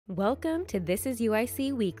Welcome to This is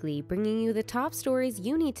UIC Weekly, bringing you the top stories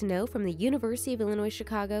you need to know from the University of Illinois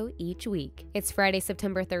Chicago each week. It's Friday,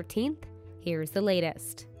 September 13th. Here's the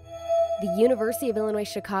latest. The University of Illinois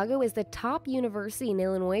Chicago is the top university in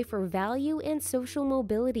Illinois for value and social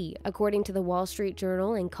mobility, according to the Wall Street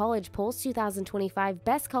Journal and College Pulse 2025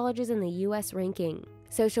 Best Colleges in the U.S. ranking.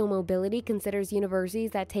 Social mobility considers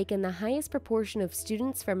universities that take in the highest proportion of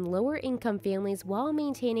students from lower-income families while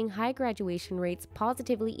maintaining high graduation rates,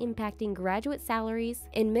 positively impacting graduate salaries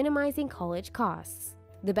and minimizing college costs.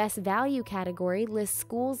 The Best Value category lists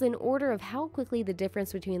schools in order of how quickly the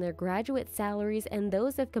difference between their graduate salaries and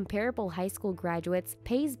those of comparable high school graduates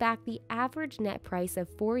pays back the average net price of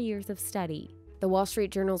 4 years of study. The Wall Street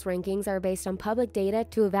Journal's rankings are based on public data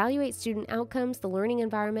to evaluate student outcomes, the learning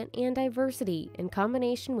environment, and diversity, in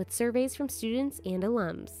combination with surveys from students and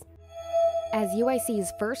alums. As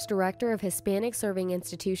UIC's first director of Hispanic-Serving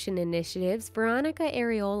Institution initiatives, Veronica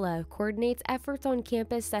Areola coordinates efforts on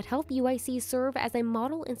campus that help UIC serve as a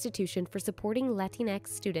model institution for supporting Latinx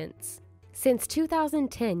students. Since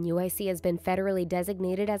 2010, UIC has been federally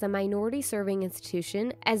designated as a minority-serving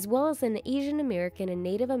institution, as well as an Asian American and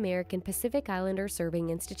Native American Pacific Islander serving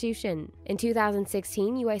institution. In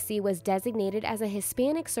 2016, UIC was designated as a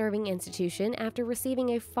Hispanic-Serving Institution after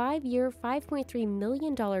receiving a 5-year, $5.3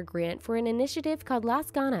 million grant for an initiative called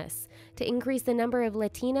Las Ganas to increase the number of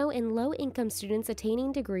Latino and low-income students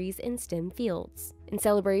attaining degrees in STEM fields. In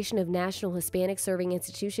celebration of National Hispanic-Serving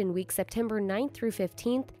Institution Week September 9th through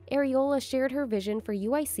 15th, Areola shared her vision for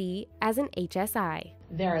UIC as an HSI.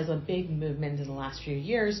 There is a big movement in the last few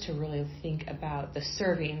years to really think about the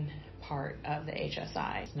serving part of the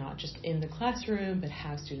HSI. It's not just in the classroom, but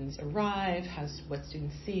how students arrive, what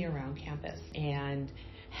students see around campus, and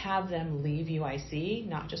have them leave UIC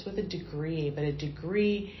not just with a degree, but a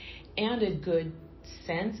degree and a good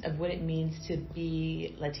sense of what it means to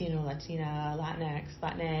be Latino, Latina, Latinx,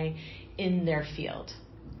 Latine in their field,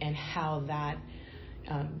 and how that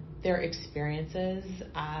their experiences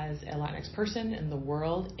as a Latinx person in the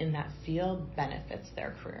world in that field benefits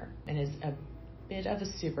their career and is a bit of a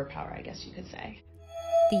superpower, I guess you could say.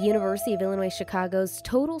 The University of Illinois Chicago's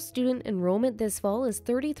total student enrollment this fall is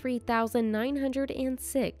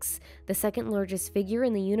 33,906, the second largest figure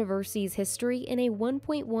in the university's history and a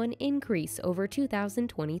 1.1 increase over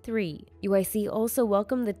 2023. UIC also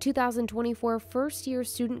welcomed the 2024 first-year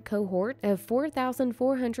student cohort of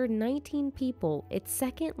 4,419 people, its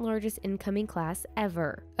second largest incoming class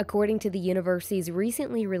ever. According to the university's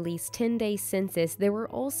recently released 10-day census, there were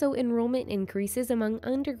also enrollment increases among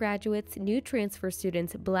undergraduates, new transfer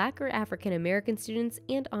students, Black or African American students,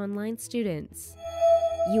 and online students.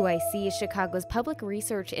 UIC is Chicago's public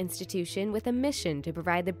research institution with a mission to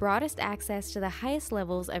provide the broadest access to the highest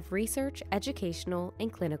levels of research, educational,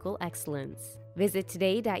 and clinical excellence. Visit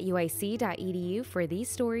today.uic.edu for these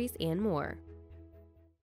stories and more.